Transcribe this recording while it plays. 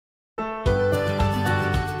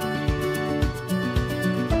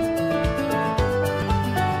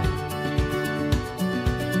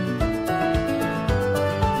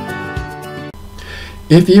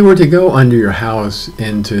If you were to go under your house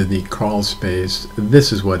into the crawl space,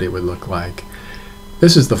 this is what it would look like.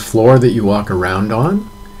 This is the floor that you walk around on.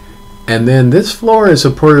 And then this floor is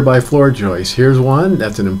supported by floor joists. Here's one,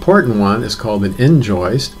 that's an important one. It's called an end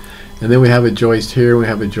joist. And then we have a joist here, we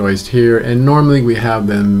have a joist here, and normally we have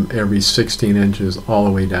them every 16 inches all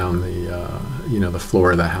the way down the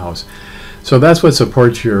floor of the house. So that's what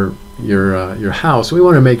supports your house. We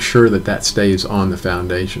want to make sure that that stays on the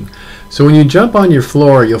foundation. So when you jump on your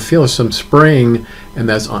floor, you'll feel some spring, and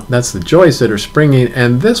that's the joists that are springing.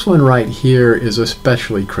 And this one right here is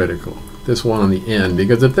especially critical. This one on the end,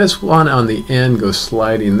 because if this one on the end goes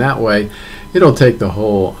sliding that way, it'll take the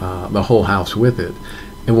whole house with it.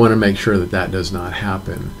 And want to make sure that that does not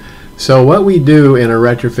happen. So what we do in a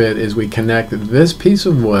retrofit is we connect this piece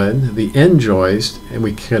of wood, the end joist, and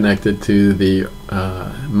we connect it to the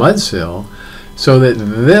mud sill so that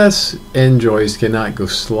this end joist cannot go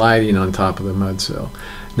sliding on top of the mud sill.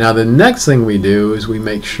 Now the next thing we do is we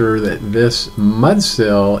make sure that this mud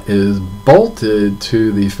sill is bolted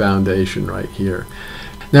to the foundation right here.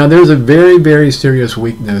 Now there's a very, very serious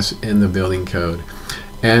weakness in the building code.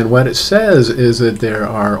 And what it says is that there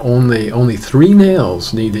are only 3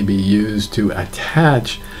 nails need to be used to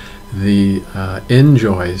attach the end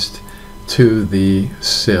joist to the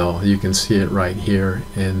sill. You can see it right here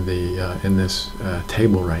in this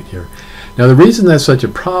table right here. Now the reason that's such a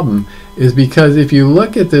problem is because if you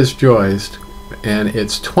look at this joist, and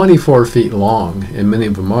it's 24 feet long, and many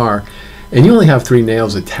of them are, and you only have 3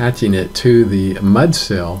 nails attaching it to the mud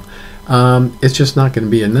sill, it's just not going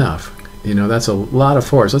to be enough. You know, that's a lot of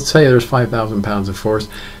force. Let's say there's 5,000 pounds of force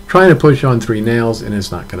trying to push on 3 nails, and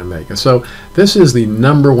it's not going to make it. So this is the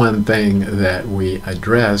 #1 thing that we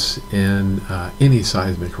address in any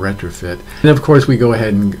seismic retrofit. And of course we go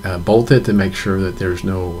ahead and bolt it to make sure that there's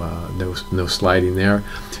no sliding there.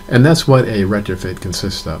 And that's what a retrofit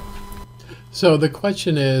consists of. So the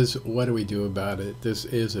question is, what do we do about it? This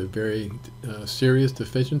is a very serious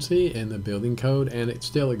deficiency in the building code, and it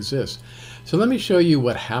still exists. So let me show you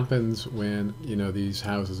what happens when these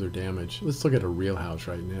houses are damaged. Let's look at a real house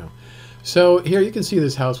right now. So here you can see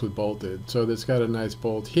this house was bolted. So it's got a nice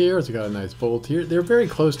bolt here, it's got a nice bolt here. They're very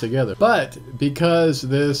close together. But because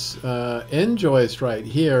this end joist right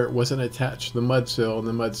here wasn't attached to the mud sill, and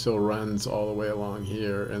the mud sill runs all the way along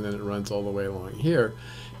here, and then it runs all the way along here,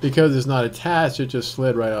 because it's not attached, it just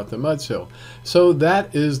slid right off the mud sill. So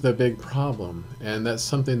that is the big problem, and that's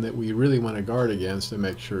something that we really want to guard against to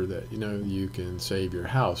make sure that you can save your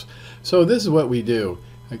house. So this is what we do.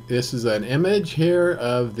 This is an image here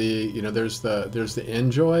of the there's the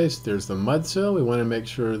end joist, there's the mud sill. We want to make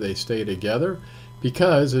sure they stay together,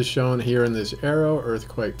 because as shown here in this arrow,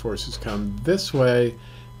 earthquake forces come this way,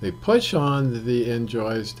 they push on the end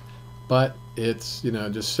joist, but it's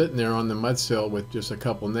just sitting there on the mud sill with just a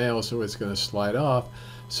couple nails, so it's going to slide off.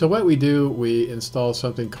 So what we do, we install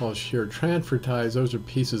something called shear transfer ties. Those are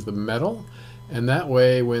pieces of metal, and that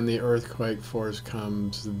way when the earthquake force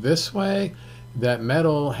comes this way, that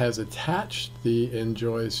metal has attached the end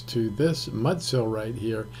joist to this mud sill right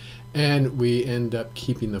here, and we end up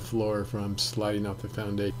keeping the floor from sliding off the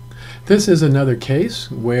foundation. This is another case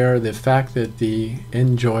where the fact that the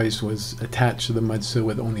end joist was attached to the mud sill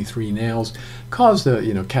with only 3 nails caused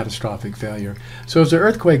a catastrophic failure. So as the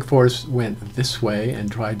earthquake force went this way and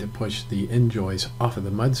tried to push the end joist off of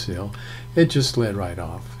the mud sill, it just slid right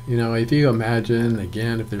off. If you imagine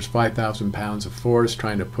again, if there's 5,000 pounds of force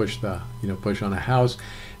trying to push push on a house,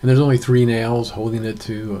 and there's only 3 nails holding it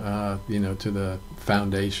to to the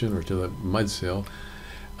foundation or to the mud sill,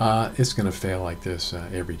 it's going to fail like this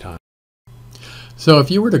every time. So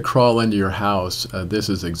if you were to crawl into your house, this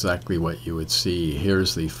is exactly what you would see.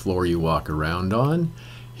 Here's the floor you walk around on.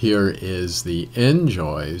 Here is the end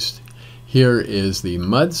joist. Here is the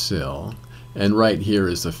mud sill. And right here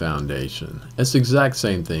is the foundation. It's the exact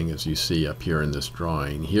same thing as you see up here in this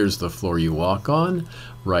drawing. Here's the floor you walk on.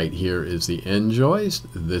 Right here is the end joist.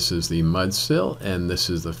 This is the mud sill, and this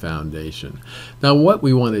is the foundation. Now what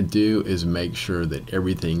we want to do is make sure that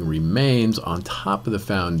everything remains on top of the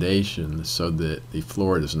foundation so that the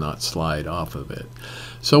floor does not slide off of it.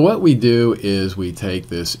 So what we do is we take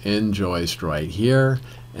this end joist right here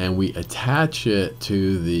and we attach it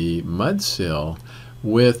to the mud sill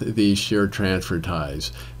with the shear transfer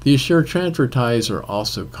ties. These shear transfer ties are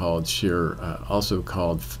also called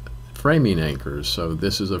framing anchors. So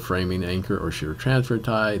this is a framing anchor or shear transfer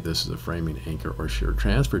tie. This is a framing anchor or shear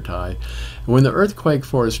transfer tie. And when the earthquake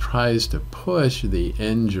force tries to push the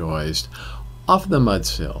end joist off the mud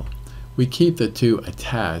sill, we keep the two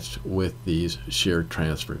attached with these shear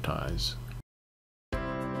transfer ties.